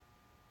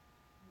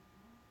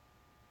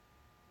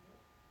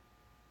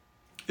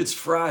It's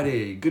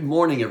Friday. Good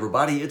morning,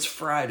 everybody. It's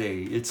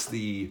Friday. It's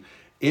the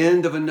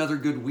end of another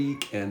good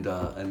week and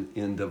an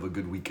end of a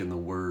good week in the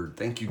Word.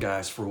 Thank you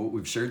guys for what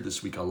we've shared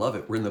this week. I love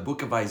it. We're in the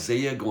book of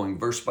Isaiah going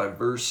verse by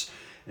verse,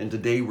 and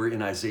today we're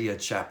in Isaiah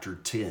chapter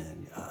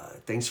 10.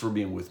 Thanks for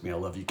being with me. I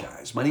love you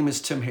guys. My name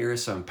is Tim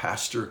Harris. I'm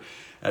pastor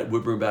at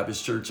Woodburn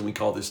Baptist Church, and we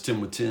call this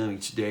 10 with Tim.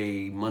 Each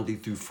day, Monday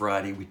through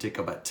Friday, we take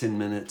about 10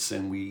 minutes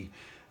and we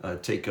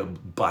take a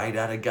bite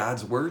out of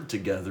God's Word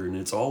together, and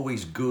it's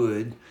always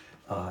good.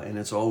 And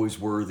it's always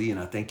worthy, and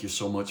I thank you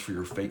so much for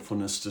your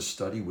faithfulness to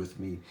study with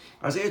me.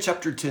 Isaiah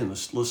chapter 10.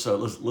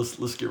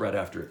 Let's get right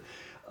after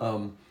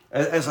it.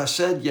 As I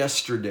said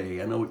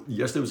yesterday, I know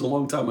yesterday was a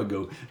long time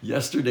ago.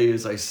 Yesterday,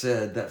 as I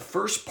said, that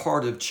first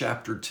part of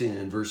chapter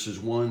 10, verses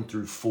 1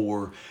 through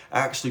 4,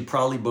 actually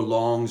probably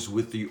belongs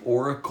with the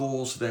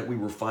oracles that we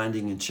were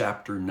finding in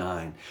chapter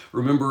 9.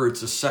 Remember,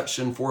 it's a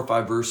section, 4 or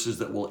 5 verses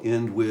that will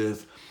end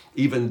with,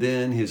 "Even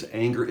then, his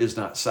anger is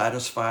not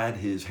satisfied,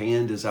 his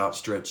hand is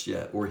outstretched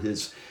yet," or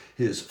his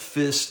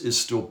fist is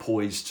still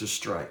poised to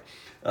strike.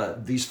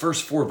 These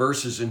first 4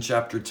 verses in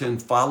chapter 10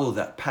 follow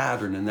that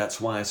pattern, and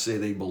that's why I say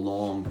they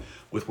belong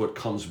with what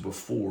comes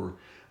before.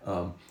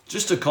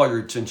 Just to call your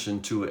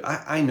attention to it,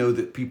 I know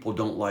that people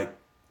don't like,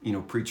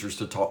 preachers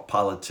to talk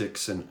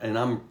politics, and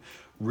I'm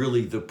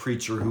really the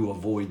preacher who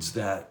avoids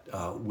that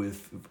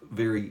with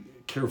very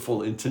careful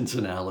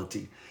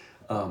intentionality.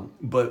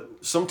 But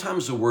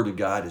sometimes the Word of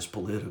God is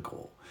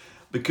political,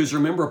 because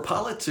remember,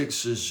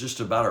 politics is just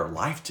about our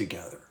life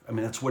together. I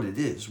mean, that's what it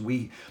is.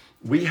 We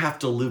have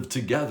to live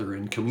together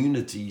in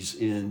communities,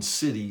 in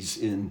cities,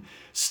 in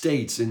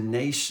states, in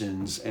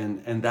nations,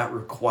 and that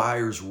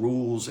requires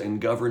rules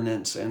and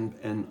governance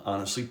and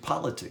honestly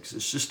politics.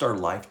 It's just our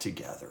life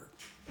together.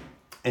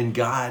 And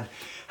God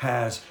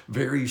has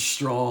very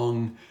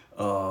strong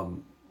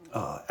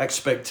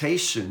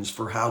expectations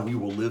for how we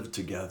will live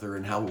together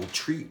and how we'll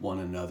treat one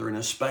another, and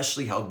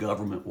especially how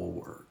government will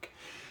work.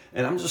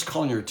 And I'm just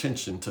calling your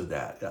attention to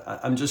that.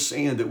 I'm just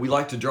saying that we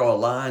like to draw a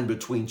line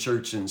between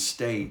church and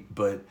state,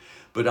 but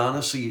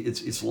honestly,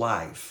 it's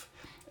life.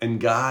 And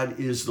God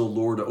is the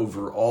Lord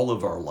over all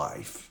of our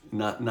life,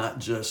 not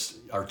just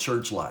our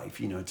church life.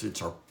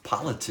 It's our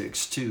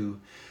politics too.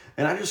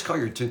 And I just call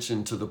your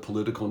attention to the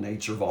political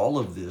nature of all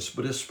of this,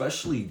 but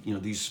especially,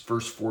 these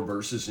first 4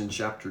 verses in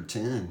chapter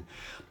 10.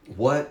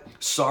 What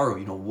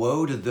sorrow,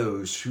 woe to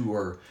those who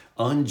are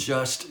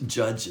unjust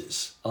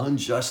judges,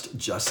 unjust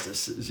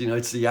justices.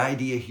 It's the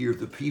idea here of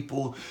the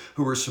people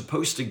who are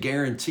supposed to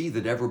guarantee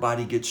that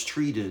everybody gets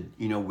treated,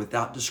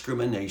 without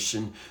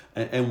discrimination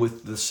and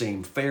with the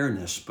same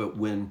fairness. But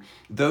when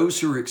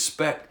those who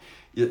expect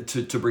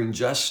to bring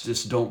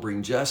justice don't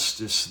bring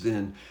justice,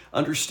 then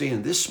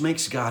understand this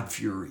makes God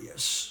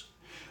furious.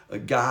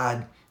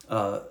 God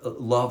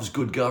loves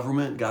good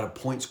government. God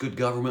appoints good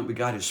government, but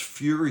God is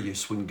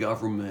furious when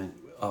government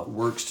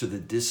works to the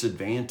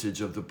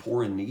disadvantage of the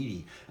poor and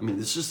needy. I mean,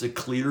 this is the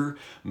clear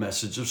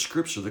message of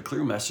Scripture, the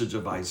clear message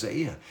of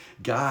Isaiah.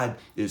 God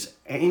is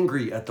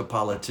angry at the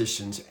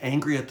politicians,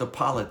 angry at the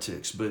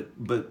politics,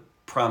 but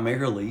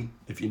primarily,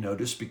 if you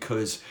notice,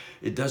 because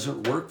it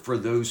doesn't work for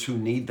those who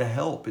need the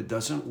help. It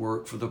doesn't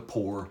work for the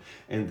poor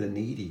and the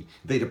needy.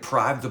 They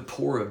deprive the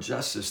poor of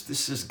justice.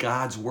 This is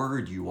God's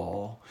word, you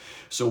all.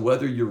 So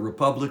whether you're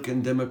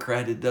Republican,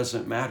 Democrat, it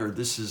doesn't matter.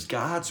 This is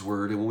God's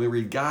word. And when we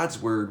read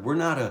God's word, we're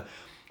not a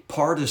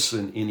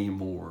partisan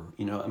anymore.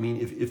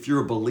 If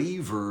you're a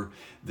believer,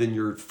 then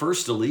your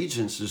first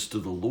allegiance is to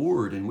the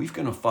Lord, and we're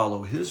going to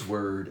follow His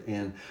word.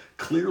 And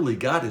clearly,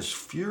 God is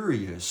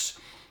furious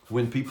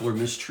when people are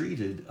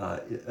mistreated,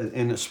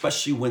 and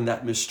especially when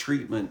that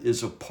mistreatment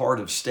is a part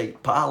of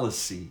state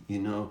policy,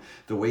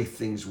 the way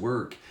things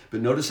work. But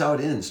notice how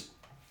it ends.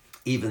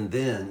 Even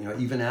then,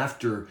 even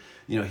after,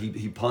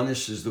 he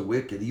punishes the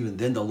wicked, even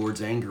then the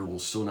Lord's anger will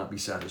still not be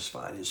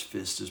satisfied. His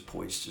fist is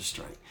poised to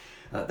strike.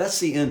 That's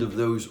the end of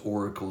those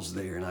oracles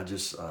there, and I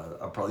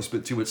probably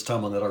spent too much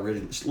time on that already.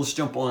 Let's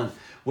jump on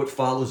what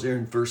follows there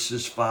in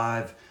verses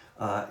 5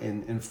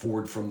 and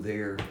forward from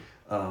there.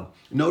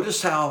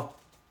 Notice how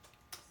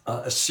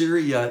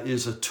Assyria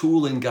is a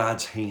tool in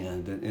God's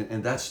hand,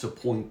 and that's the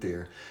point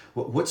there.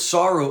 What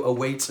sorrow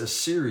awaits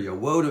Assyria?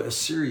 Woe to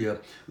Assyria,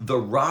 the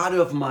rod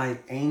of my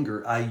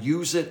anger, I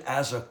use it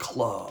as a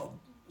club.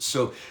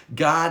 So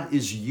God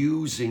is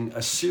using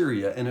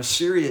Assyria, and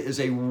Assyria is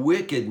a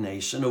wicked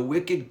nation, a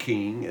wicked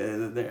king.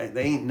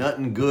 They ain't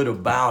nothing good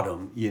about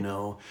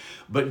them,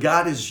 but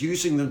God is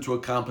using them to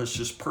accomplish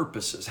His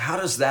purposes. How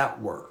does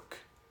that work?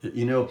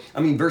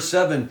 Verse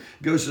 7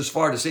 goes as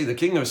far to say the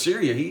king of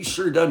Assyria, he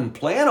sure doesn't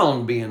plan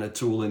on being a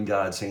tool in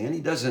God's hand.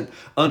 He doesn't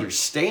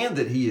understand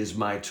that he is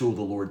my tool,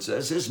 the Lord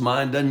says. His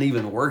mind doesn't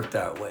even work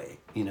that way,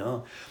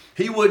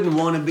 He wouldn't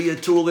want to be a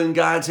tool in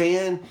God's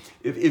hand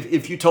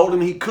if you told him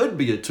he could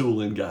be a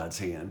tool in God's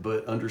hand.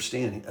 But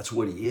understand, that's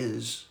what he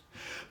is,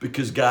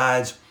 because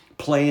God's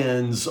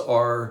plans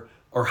are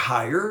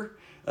higher.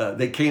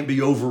 They can't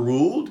be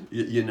overruled,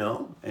 you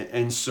know.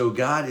 And so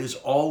God is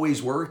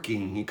always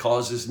working. He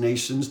causes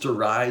nations to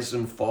rise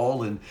and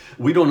fall. And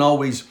we don't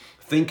always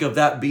think of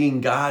that being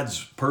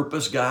God's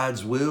purpose,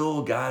 God's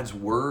will, God's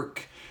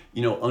work,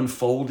 you know,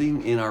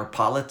 unfolding in our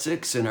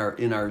politics, in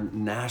our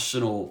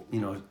national,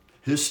 you know,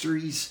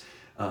 histories.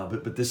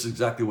 But this is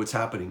exactly what's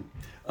happening.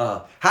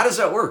 How does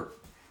that work?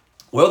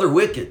 Well, they're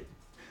wicked.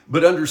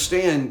 But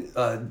understand,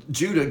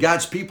 Judah,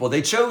 God's people,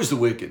 they chose the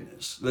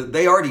wickedness.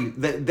 They are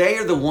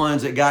the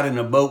ones that got in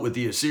a boat with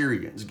the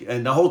Assyrians.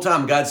 And the whole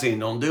time God's saying,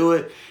 don't do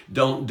it.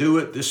 Don't do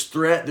it. This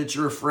threat that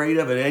you're afraid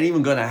of, it ain't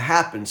even going to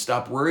happen.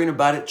 Stop worrying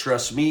about it.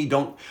 Trust me.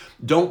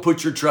 Don't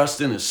put your trust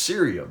in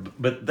Assyria.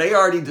 But they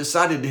already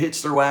decided to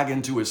hitch their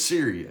wagon to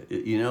Assyria,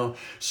 you know.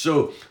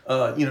 So,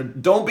 you know,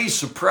 don't be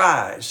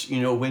surprised,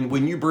 you know,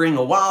 when you bring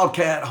a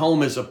wildcat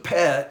home as a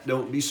pet,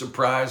 don't be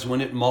surprised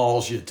when it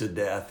mauls you to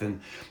death.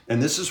 And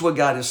this is what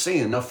God is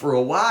saying. Now, for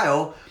a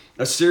while,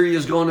 Assyria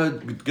is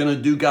going to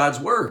do God's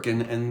work,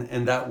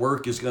 and that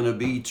work is going to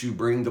be to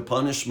bring the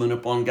punishment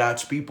upon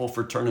God's people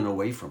for turning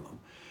away from Him.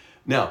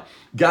 Now,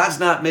 God's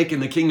not making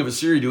the king of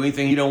Assyria do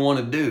anything He don't want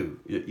to do,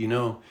 you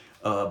know.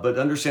 But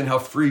understand how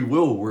free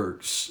will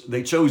works.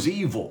 They chose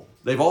evil.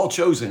 They've all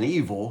chosen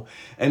evil,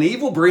 and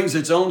evil brings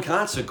its own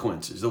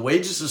consequences. The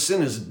wages of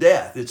sin is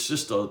death. It's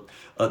just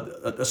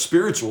a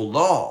spiritual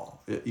law.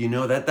 You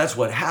know, that's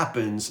what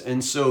happens.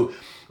 And so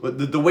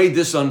the way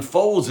this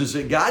unfolds is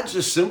that God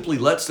just simply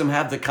lets them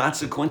have the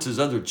consequences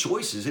of their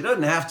choices. He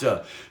doesn't have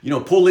to, you know,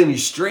 pull any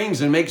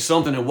strings and make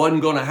something that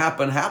wasn't going to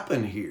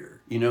happen here.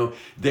 You know,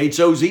 they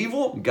chose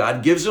evil.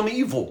 God gives them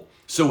evil.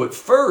 So at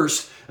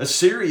first,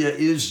 Assyria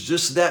is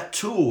just that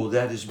tool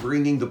that is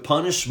bringing the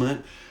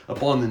punishment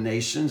upon the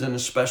nations, and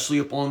especially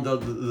upon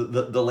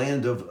the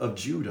land of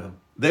Judah.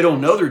 They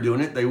don't know they're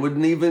doing it. They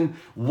wouldn't even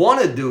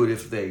want to do it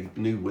if they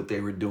knew what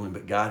they were doing.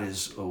 But God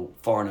is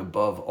far and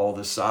above all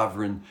the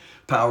sovereign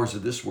powers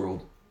of this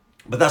world.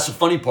 But that's the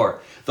funny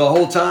part. The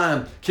whole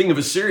time, king of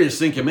Assyria is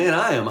thinking, man,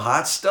 I am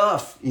hot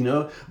stuff. You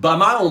know, by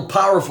my own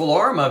powerful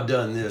arm, I've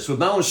done this. With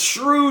my own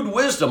shrewd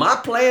wisdom, I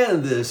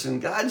planned this.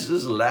 And God's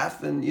just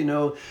laughing, you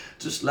know,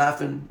 just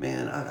laughing.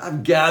 Man,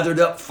 I've gathered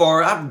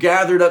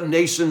up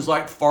nations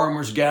like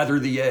farmers gather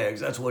the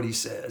eggs. That's what He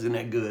says. Isn't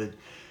that good?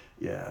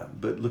 Yeah,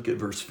 but look at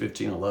verse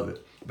 15. I love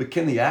it. But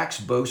can the axe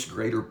boast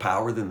greater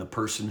power than the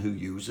person who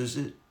uses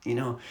it? You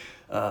know,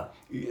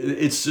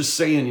 it's just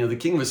saying, you know, the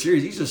king of Assyria,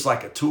 he's just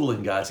like a tool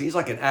in God's hand. He's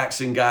like an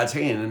axe in God's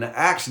hand, and the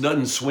axe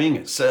doesn't swing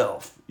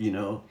itself, you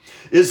know.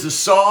 Is the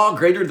saw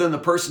greater than the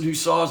person who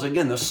saws?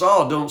 Again, the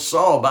saw don't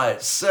saw by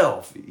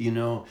itself, you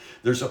know.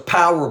 There's a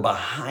power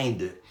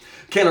behind it.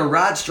 Can a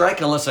rod strike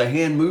unless a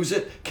hand moves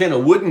it? Can a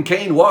wooden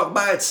cane walk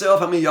by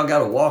itself? How many of y'all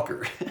got a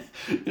walker?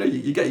 You know,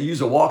 you got to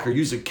use a walker,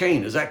 use a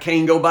cane. Does that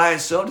cane go by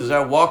itself? Does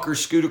that walker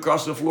scoot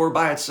across the floor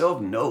by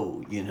itself?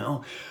 No, you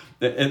know.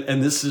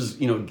 And this is,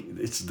 you know,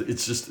 it's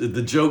just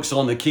the joke's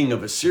on the king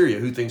of Assyria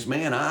who thinks,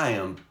 man, I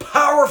am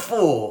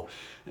powerful.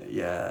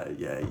 Yeah,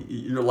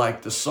 you're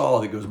like the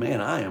saw that goes,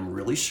 man, I am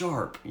really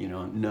sharp. You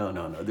know,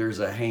 no. There's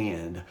a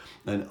hand,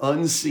 an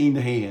unseen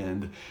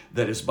hand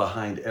that is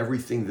behind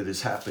everything that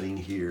is happening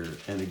here.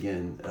 And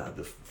again,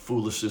 the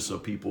foolishness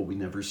of people we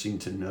never seem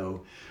to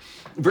know.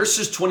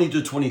 Verses 20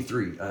 to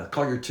 23,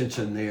 call your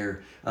attention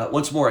there.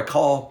 Once more,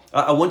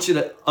 I want you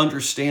to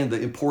understand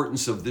the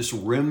importance of this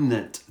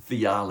remnant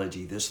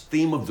theology, this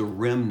theme of the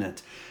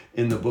remnant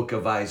in the book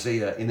of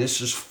Isaiah. And this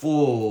is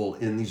full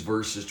in these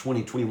verses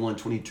 20, 21,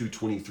 22,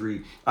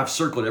 23. I've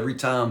circled every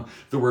time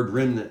the word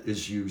remnant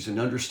is used. And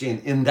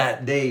understand, in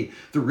that day,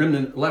 the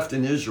remnant left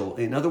in Israel.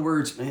 In other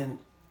words, man,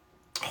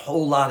 a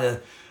whole lot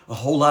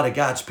of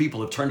God's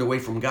people have turned away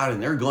from God,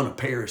 and they're going to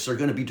perish. They're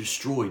going to be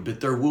destroyed.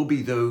 But there will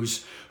be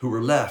those who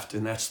are left,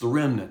 and that's the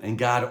remnant. And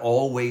God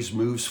always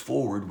moves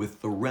forward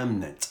with the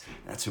remnant.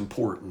 That's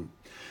important.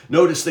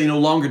 Notice they no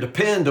longer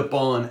depend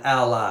upon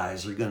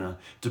allies. They're going to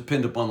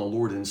depend upon the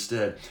Lord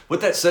instead.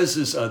 What that says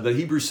is, the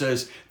Hebrew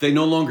says, they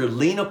no longer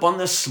lean upon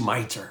the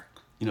smiter.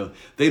 You know,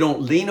 they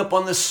don't lean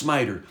upon the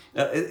smiter.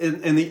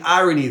 And the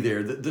irony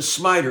there, the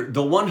smiter,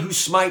 the one who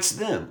smites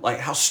them. Like,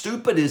 how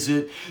stupid is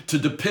it to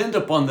depend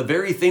upon the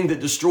very thing that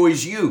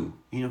destroys you?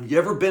 You know, you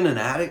ever been an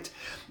addict?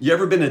 You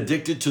ever been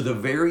addicted to the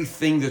very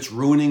thing that's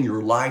ruining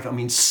your life? I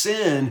mean,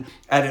 sin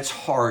at its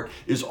heart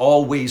is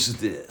always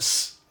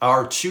this.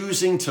 Our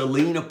choosing to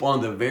lean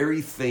upon the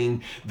very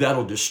thing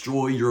that'll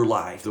destroy your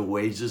life. The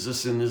wages of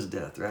sin is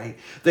death, right?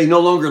 They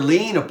no longer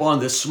lean upon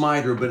the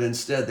smiter, but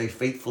instead they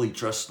faithfully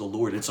trust the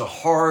Lord. It's a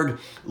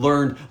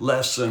hard-learned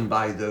lesson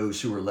by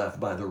those who are left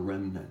by the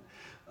remnant.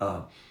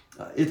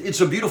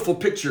 It's a beautiful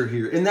picture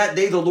here. In that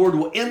day, the Lord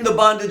will end the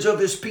bondage of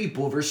His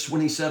people. Verse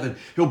 27,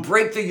 He'll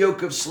break the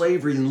yoke of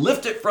slavery and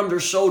lift it from their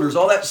shoulders.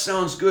 All that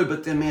sounds good,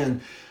 but then,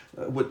 man,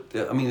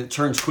 it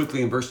turns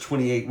quickly in verse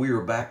 28. We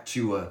are back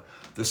to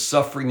the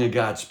suffering of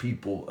God's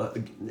people.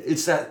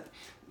 It's that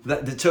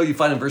detail you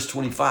find in verse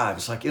 25.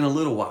 It's like, in a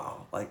little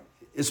while. Like,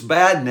 it's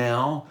bad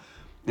now.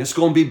 It's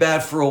going to be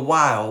bad for a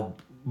while,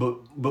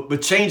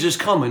 but change is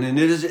coming, and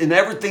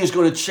everything's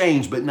going to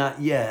change, but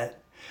not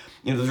yet.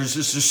 There's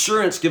this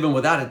assurance given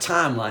without a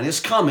timeline. It's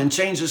coming,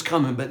 change is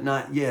coming, but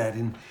not yet.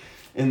 And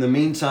in the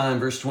meantime,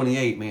 verse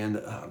 28, man,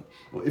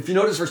 if you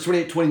notice verse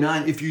 28,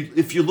 29,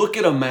 if you look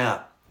at a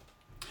map,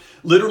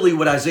 literally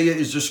what Isaiah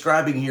is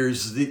describing here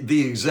is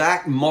the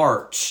exact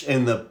march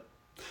and the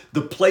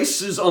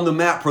places on the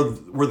map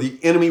where the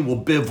enemy will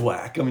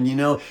bivouac. I mean,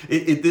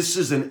 this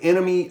is an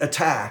enemy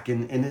attack,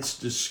 and it's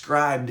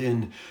described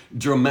in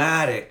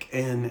dramatic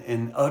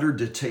and utter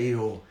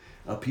detail.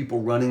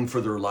 People running for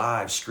their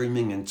lives,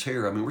 screaming in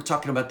terror. I mean, we're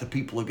talking about the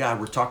people of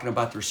God. We're talking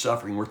about their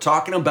suffering. We're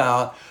talking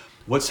about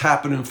what's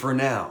happening for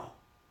now.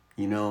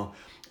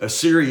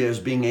 Assyria is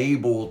being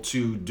able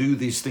to do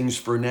these things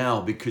for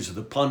now because of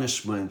the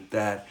punishment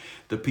that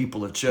the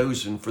people have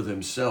chosen for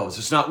themselves.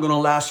 It's not going to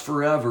last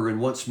forever.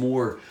 And what's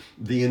more,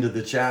 the end of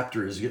the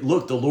chapter is,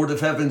 look, the Lord of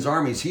heaven's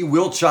armies, he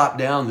will chop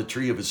down the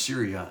tree of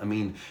Assyria. I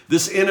mean,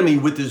 this enemy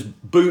with his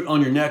boot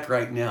on your neck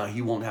right now,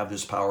 he won't have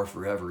this power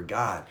forever.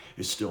 God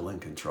is still in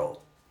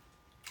control.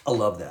 I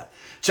love that.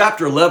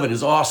 Chapter 11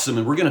 is awesome,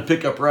 and we're going to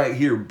pick up right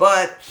here,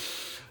 but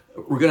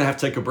we're going to have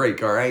to take a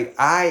break, all right?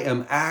 I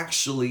am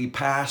actually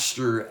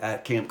pastor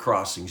at Camp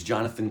Crossings,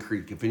 Jonathan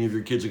Creek. If any of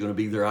your kids are going to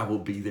be there, I will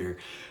be there.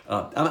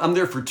 I'm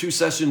there for 2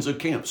 sessions of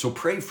camp, so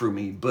pray for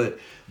me. But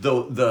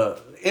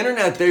the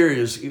internet there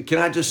is, can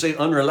I just say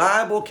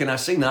unreliable? Can I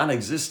say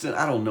non-existent?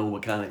 I don't know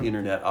what kind of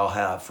internet I'll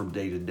have from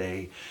day to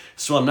day.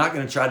 So I'm not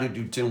going to try to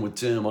do 10 with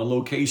Tim on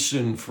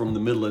location from the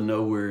middle of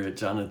nowhere at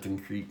Jonathan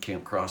Creek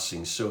Camp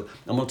Crossings. So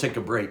I'm going to take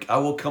a break. I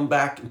will come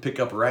back and pick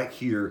up right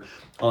here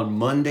on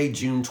Monday,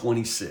 June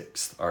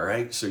 26th. All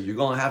right. So you're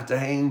going to have to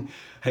hang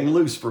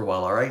loose for a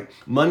while. All right.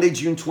 Monday,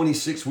 June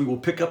 26th, we will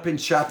pick up in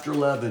chapter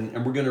 11,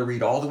 and we're going to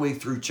read all the way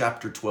through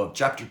chapter 12.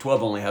 Chapter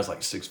 12 only has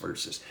like 6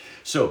 verses.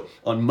 So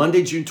on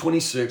Monday, June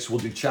 26th, we'll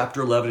do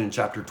chapter 11 and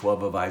chapter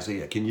 12 of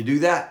Isaiah. Can you do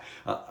that?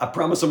 I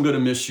promise I'm going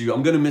to miss you.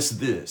 I'm going to miss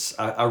this.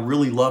 I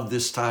really love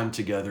this time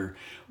together,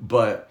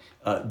 but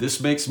this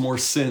makes more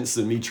sense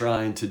than me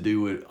trying to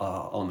do it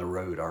on the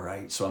road, all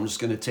right? So I'm just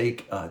going to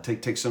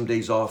take some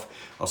days off.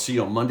 I'll see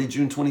you on Monday,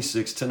 June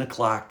 26th, 10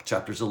 o'clock,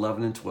 chapters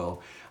 11 and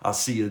 12. I'll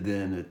see you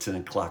then at 10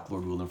 o'clock,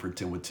 Lord willing, for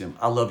 10 with Tim.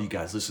 I love you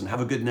guys. Listen, have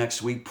a good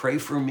next week. Pray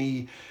for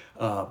me.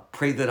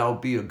 Pray that I'll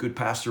be a good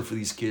pastor for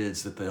these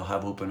kids, that they'll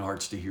have open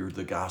hearts to hear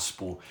the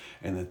gospel,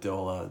 and that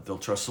they'll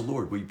trust the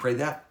Lord. Will you pray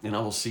that? And I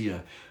will see you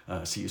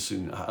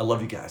soon. I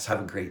love you guys.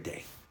 Have a great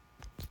day.